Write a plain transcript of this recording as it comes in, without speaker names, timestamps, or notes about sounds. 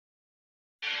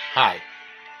Hi,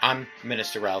 I'm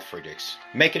Minister Ralph Friedrichs.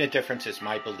 Making a difference is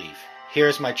my belief.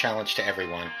 Here's my challenge to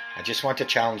everyone. I just want to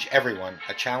challenge everyone,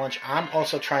 a challenge I'm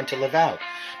also trying to live out.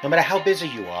 No matter how busy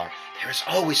you are, there is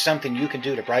always something you can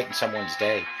do to brighten someone's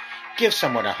day. Give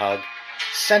someone a hug.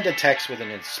 Send a text with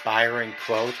an inspiring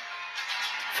quote.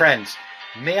 Friends,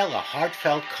 mail a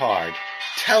heartfelt card.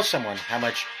 Tell someone how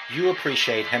much you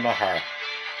appreciate him or her.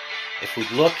 If we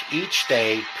look, each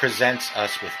day presents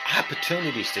us with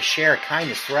opportunities to share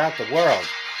kindness throughout the world.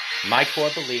 My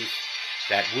core belief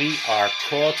that we are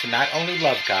called to not only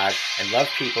love God and love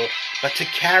people, but to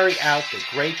carry out the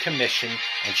Great Commission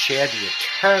and share the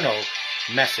eternal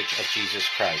message of Jesus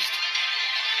Christ.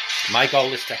 My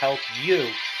goal is to help you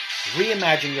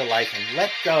reimagine your life and let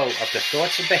go of the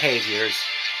thoughts and behaviors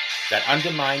that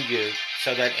undermine you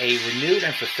so that a renewed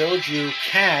and fulfilled you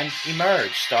can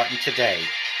emerge starting today.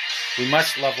 We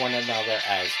must love one another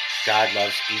as God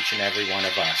loves each and every one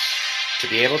of us. To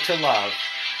be able to love,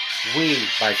 we,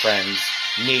 my friends,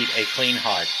 need a clean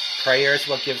heart. Prayer is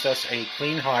what gives us a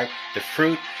clean heart. The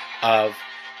fruit of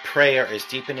prayer is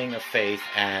deepening of faith,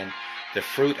 and the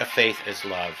fruit of faith is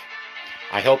love.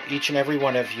 I hope each and every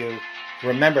one of you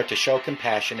remember to show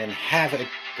compassion and have a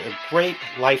great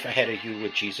life ahead of you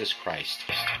with Jesus Christ.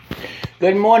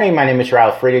 Good morning. My name is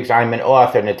Ralph Friedrichs. I'm an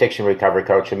author, an addiction recovery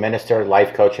coach, a minister,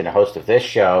 life coach, and a host of this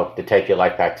show, the Take Your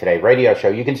Life Back Today radio show.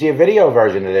 You can see a video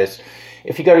version of this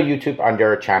if you go to YouTube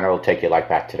under channel Take Your Life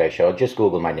Back Today show. Just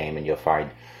Google my name and you'll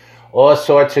find all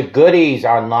sorts of goodies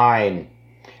online.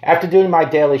 After doing my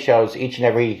daily shows each and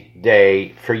every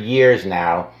day for years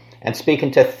now, and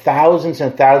speaking to thousands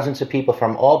and thousands of people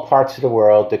from all parts of the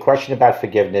world, the question about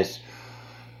forgiveness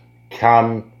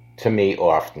come to me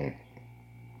often.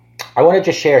 I want to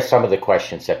just share some of the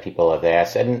questions that people have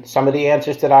asked and some of the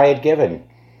answers that I had given.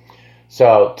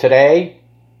 So today,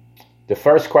 the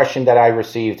first question that I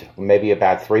received maybe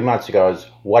about 3 months ago is,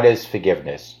 what is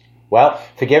forgiveness? Well,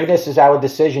 forgiveness is our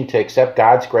decision to accept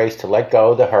God's grace to let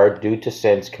go of the hurt due to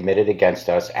sins committed against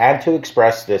us and to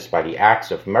express this by the acts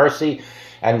of mercy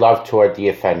and love toward the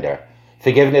offender.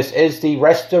 Forgiveness is the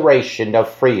restoration of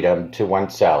freedom to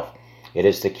oneself. It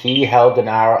is the key held in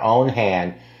our own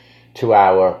hand to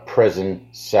our prison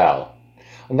cell.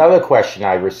 Another question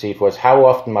I received was, how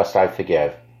often must I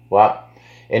forgive? Well,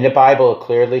 in the Bible, it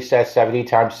clearly says 70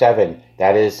 times 7.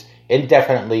 That is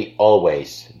indefinitely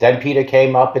always. Then Peter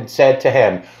came up and said to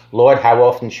him, Lord, how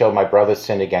often shall my brother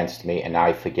sin against me and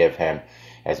I forgive him?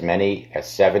 As many as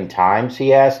 7 times,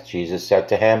 he asked. Jesus said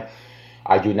to him,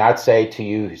 I do not say to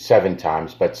you 7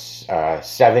 times, but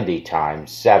 70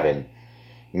 times 7.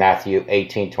 Matthew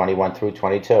 18:21 through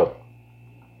 22.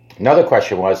 Another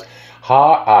question was,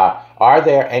 are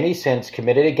there any sins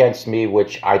committed against me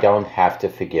which I don't have to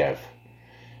forgive?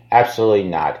 Absolutely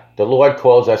not. The Lord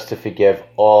calls us to forgive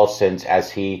all sins as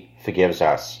He forgives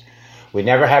us. We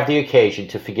never have the occasion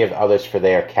to forgive others for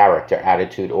their character,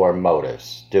 attitude, or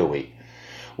motives, do we?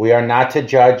 We are not to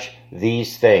judge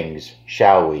these things,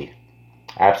 shall we?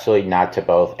 Absolutely not to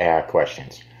both our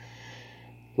questions.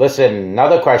 Listen,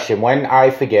 another question. When I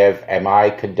forgive, am I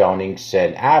condoning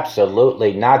sin?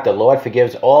 Absolutely not. The Lord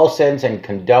forgives all sins and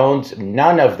condones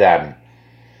none of them.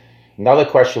 Another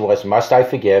question was, must I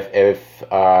forgive if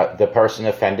the person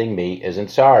offending me isn't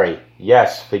sorry?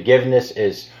 Yes, forgiveness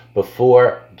is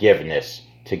before giveness.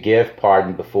 To give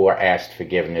pardon before asked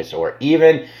forgiveness, or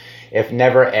even if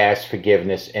never asked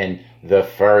forgiveness in the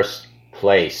first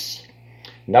place.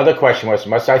 Another question was,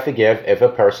 must I forgive if a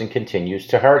person continues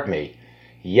to hurt me?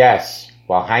 Yes,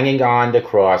 while hanging on the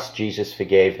cross, Jesus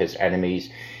forgave his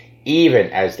enemies, even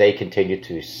as they continued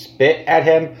to spit at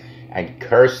him and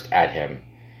cursed at him.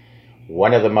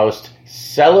 One of the most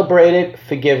celebrated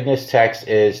forgiveness texts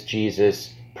is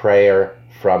Jesus' prayer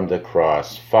from the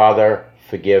cross. Father,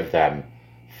 forgive them,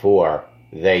 for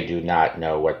they do not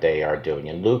know what they are doing.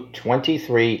 In Luke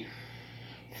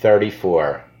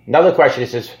 23:34. Another question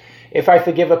is, if I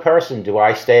forgive a person, do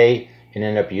I stay in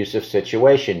an abusive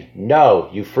situation? No,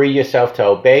 you free yourself to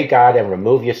obey God and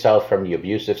remove yourself from the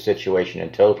abusive situation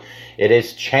until it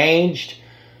is changed.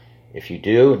 If you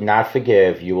do not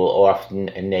forgive, you will often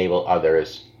enable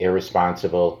others'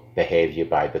 irresponsible behavior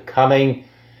by becoming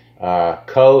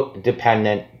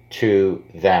codependent to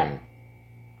them.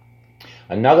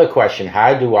 Another question,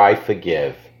 how do I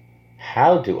forgive?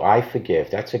 How do I forgive?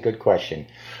 That's a good question.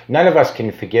 None of us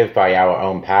can forgive by our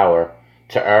own power.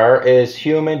 To err is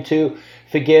human, to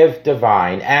forgive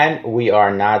divine, and we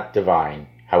are not divine.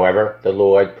 However, the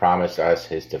Lord promised us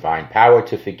His divine power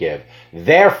to forgive.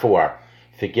 Therefore,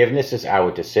 forgiveness is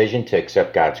our decision to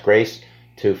accept God's grace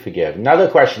to forgive. Another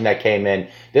question that came in,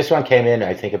 this one came in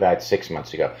I think about 6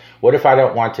 months ago. What if I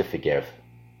don't want to forgive?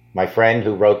 My friend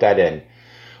who wrote that in,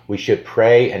 we should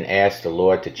pray and ask the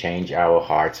Lord to change our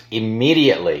hearts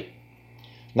immediately.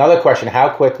 Another question, how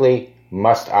quickly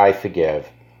must I forgive?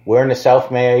 We're in a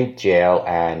self-made jail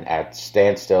and at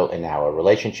standstill in our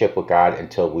relationship with God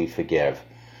until we forgive.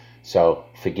 So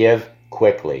forgive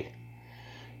quickly.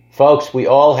 Folks, we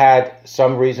all had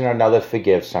some reason or another to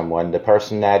forgive someone. The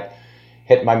person that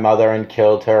hit my mother and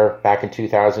killed her back in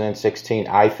 2016,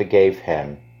 I forgave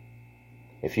him.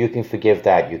 If you can forgive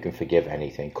that, you can forgive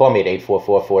anything. Call me at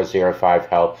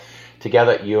 844-405-HELP.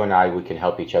 Together, you and I, we can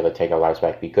help each other take our lives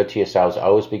back. Be good to yourselves.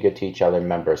 Always be good to each other.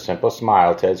 Remember, a simple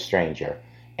smile to a stranger.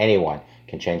 Anyone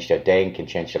can change their day and can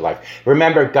change their life.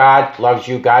 Remember, God loves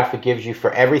you. God forgives you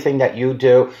for everything that you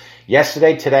do.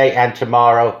 Yesterday, today, and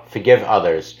tomorrow, forgive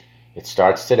others. It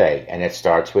starts today, and it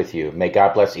starts with you. May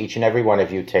God bless each and every one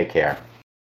of you. Take care.